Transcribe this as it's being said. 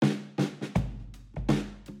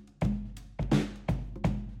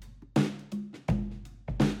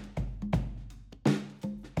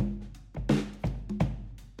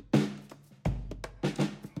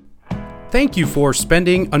Thank you for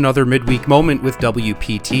spending another midweek moment with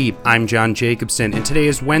WPT. I'm John Jacobson, and today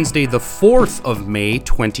is Wednesday, the 4th of May,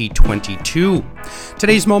 2022.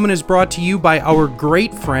 Today's moment is brought to you by our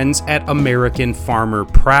great friends at American Farmer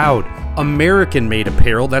Proud, American-made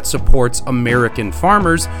apparel that supports American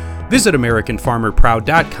farmers. Visit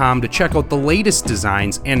AmericanFarmerProud.com to check out the latest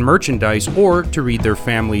designs and merchandise or to read their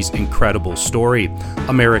family's incredible story.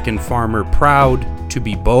 American Farmer Proud, to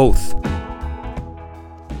be both.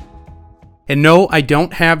 And no, I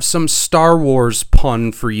don't have some Star Wars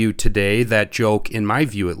pun for you today. That joke, in my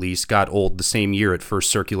view at least, got old the same year it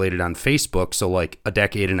first circulated on Facebook, so like a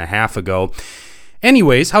decade and a half ago.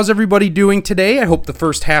 Anyways, how's everybody doing today? I hope the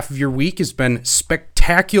first half of your week has been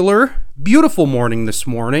spectacular. Beautiful morning this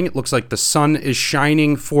morning. It looks like the sun is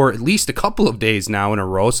shining for at least a couple of days now in a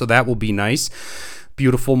row, so that will be nice.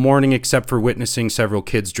 Beautiful morning, except for witnessing several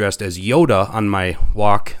kids dressed as Yoda on my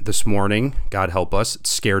walk this morning. God help us. It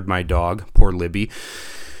scared my dog. Poor Libby.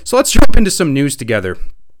 So let's jump into some news together.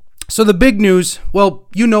 So the big news, well,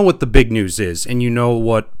 you know what the big news is, and you know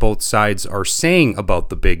what both sides are saying about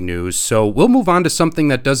the big news. So we'll move on to something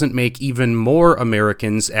that doesn't make even more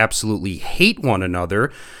Americans absolutely hate one another.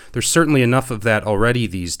 There's certainly enough of that already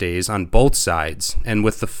these days on both sides. And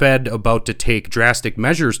with the Fed about to take drastic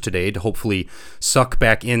measures today to hopefully suck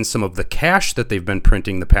back in some of the cash that they've been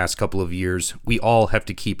printing the past couple of years, we all have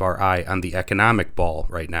to keep our eye on the economic ball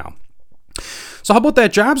right now. So how about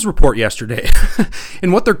that jobs report yesterday?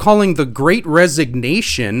 In what they're calling the Great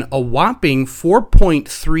Resignation, a whopping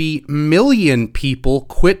 4.3 million people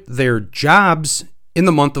quit their jobs in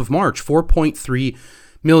the month of March. 4.3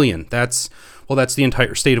 million. That's the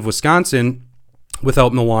entire state of Wisconsin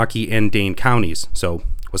without Milwaukee and Dane counties. So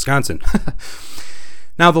Wisconsin.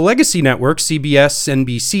 Now, the legacy networks, CBS,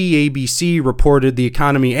 NBC, ABC, reported the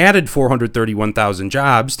economy added 431,000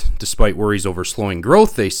 jobs, despite worries over slowing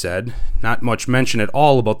growth, they said. Not much mention at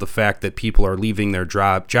all about the fact that people are leaving their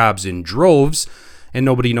jobs in droves, and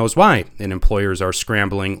nobody knows why. And employers are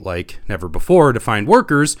scrambling like never before to find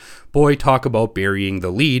workers. Boy, talk about burying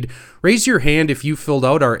the lead. Raise your hand if you filled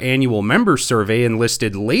out our annual member survey and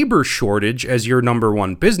listed labor shortage as your number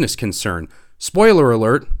one business concern. Spoiler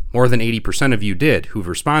alert, more than 80% of you did who've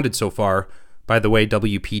responded so far. By the way,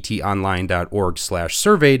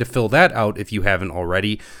 WPTOnline.org/survey to fill that out if you haven't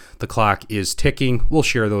already. The clock is ticking. We'll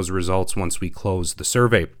share those results once we close the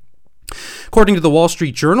survey. According to the Wall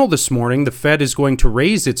Street Journal this morning, the Fed is going to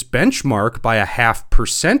raise its benchmark by a 0.5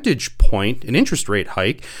 percentage point, an interest rate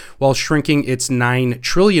hike, while shrinking its $9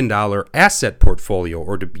 trillion asset portfolio,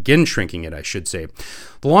 or to begin shrinking it, I should say.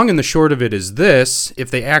 The long and the short of it is this: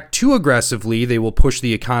 if they act too aggressively, they will push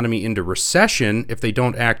the economy into recession. If they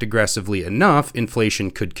don't act aggressively enough,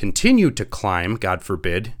 inflation could continue to climb, God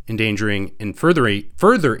forbid, endangering and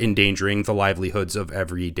further endangering the livelihoods of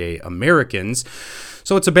everyday Americans.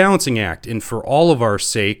 So it's a balancing act, and for all of our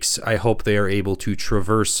sakes, I hope they are able to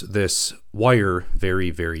traverse this wire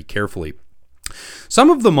very, very carefully. Some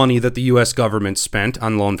of the money that the U.S. government spent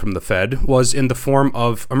on loan from the Fed was in the form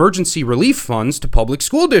of emergency relief funds to public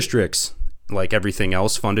school districts, like everything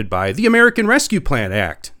else funded by the American Rescue Plan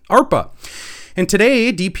Act, ARPA. And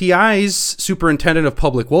today, DPI's Superintendent of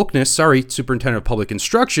Public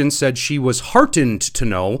Instruction, said she was heartened to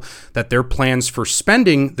know that their plans for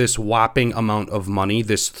spending this whopping amount of money,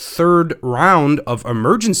 this third round of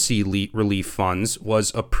emergency relief funds,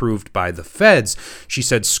 was approved by the feds. She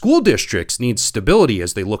said school districts need stability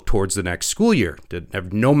as they look towards the next school year. Did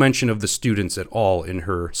have no mention of the students at all in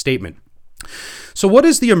her statement. So what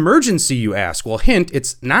is the emergency, you ask? Well, hint,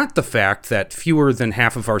 it's not the fact that fewer than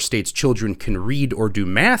half of our state's children can read or do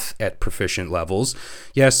math at proficient levels.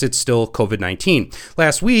 Yes, it's still COVID-19.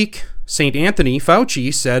 Last week, St. Anthony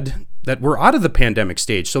Fauci said that we're out of the pandemic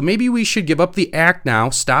stage, so maybe we should give up the act now,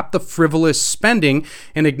 stop the frivolous spending,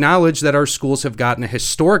 and acknowledge that our schools have gotten a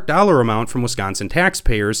historic dollar amount from Wisconsin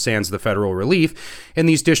taxpayers, sans the federal relief, and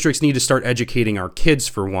these districts need to start educating our kids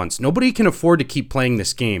for once. Nobody can afford to keep playing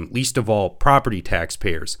this game, least of all property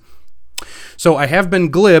taxpayers. So I have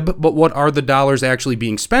been glib, but what are the dollars actually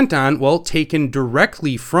being spent on? Well, taken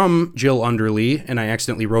directly from Jill Underly, and I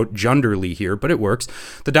accidentally wrote Junderly here, but it works.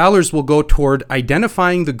 The dollars will go toward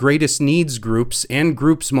identifying the greatest needs groups and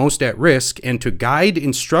groups most at risk, and to guide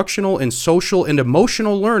instructional and social and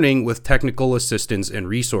emotional learning with technical assistance and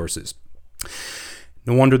resources.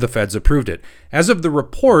 No wonder the feds approved it. As of the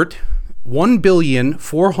report,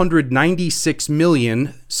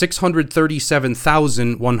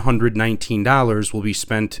 $1,496,637,119 will be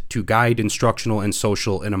spent to guide instructional and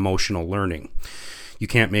social and emotional learning. You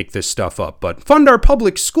can't make this stuff up, but fund our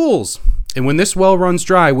public schools. And when this well runs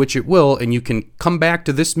dry, which it will, and you can come back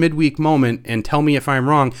to this midweek moment and tell me if I'm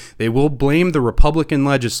wrong, they will blame the Republican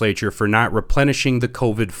legislature for not replenishing the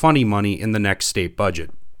COVID funny money in the next state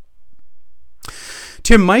budget.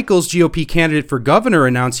 Tim Michels, GOP candidate for governor,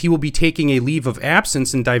 announced he will be taking a leave of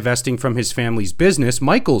absence and divesting from his family's business,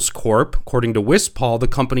 Michels Corp. According to WisPol, the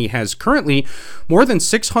company has currently more than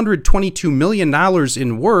 $622 million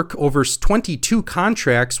in work over 22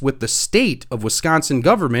 contracts with the state of Wisconsin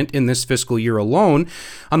government in this fiscal year alone.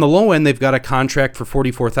 On the low end, they've got a contract for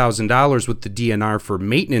 $44,000 with the DNR for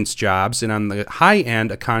maintenance jobs, and on the high end,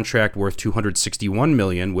 a contract worth $261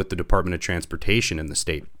 million with the Department of Transportation in the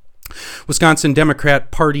state. Wisconsin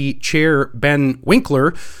Democrat Party Chair Ben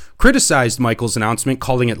Winkler criticized Michels' announcement,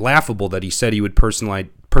 calling it laughable that he said he would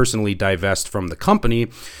personally divest from the company.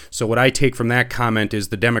 So what I take from that comment is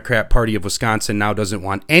the Democrat Party of Wisconsin now doesn't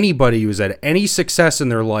want anybody who's had any success in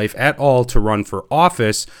their life at all to run for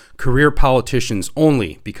office, career politicians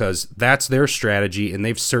only, because that's their strategy, and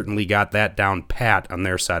they've certainly got that down pat on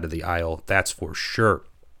their side of the aisle, that's for sure.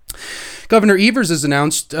 Governor Evers has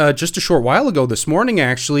announced just a short while ago this morning,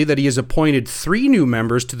 actually, that he has appointed 3 new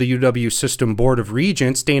members to the UW System Board of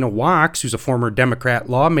Regents. Dana Wachs, who's a former Democrat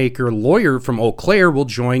lawyer from Eau Claire, will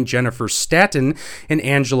join Jennifer Staten and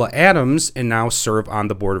Angela Adams and now serve on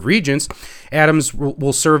the Board of Regents. Adams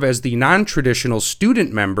will serve as the non-traditional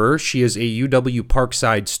student member. She is a UW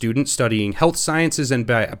Parkside student studying health sciences and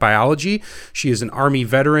biology. She is an Army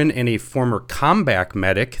veteran and a former combat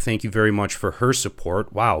medic. Thank you very much for her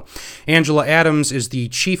support. Wow. Angela Adams is the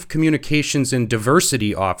Chief Communications and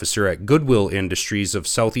Diversity Officer at Goodwill Industries of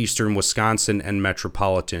southeastern Wisconsin and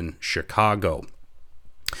metropolitan Chicago.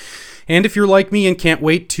 And if you're like me and can't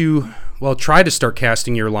wait to, try to start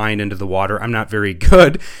casting your line into the water, I'm not very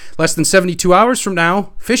good. Less than 72 hours from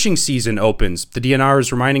now, fishing season opens. The DNR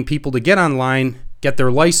is reminding people to get online, get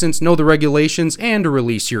their license, know the regulations, and to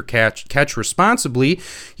release your catch responsibly.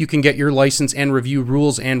 You can get your license and review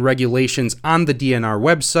rules and regulations on the DNR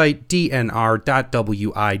website, dnr.wi.gov.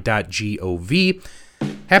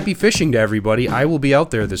 Happy fishing to everybody. I will be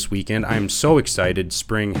out there this weekend. I'm so excited.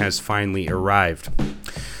 Spring has finally arrived.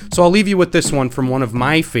 So I'll leave you with this one from one of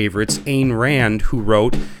my favorites, Ayn Rand, who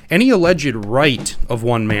wrote, "Any alleged right of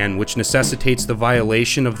one man which necessitates the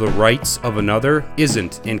violation of the rights of another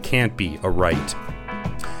isn't and can't be a right."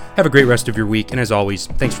 Have a great rest of your week, and as always,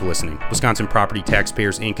 thanks for listening. Wisconsin Property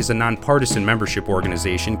Taxpayers, Inc. is a nonpartisan membership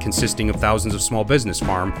organization consisting of thousands of small business,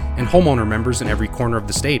 farm, and homeowner members in every corner of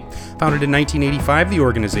the state. Founded in 1985, the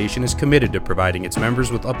organization is committed to providing its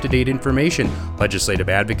members with up-to-date information, legislative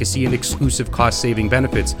advocacy, and exclusive cost-saving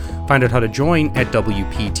benefits. Find out how to join at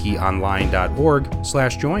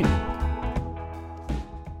WPTOnline.org/join.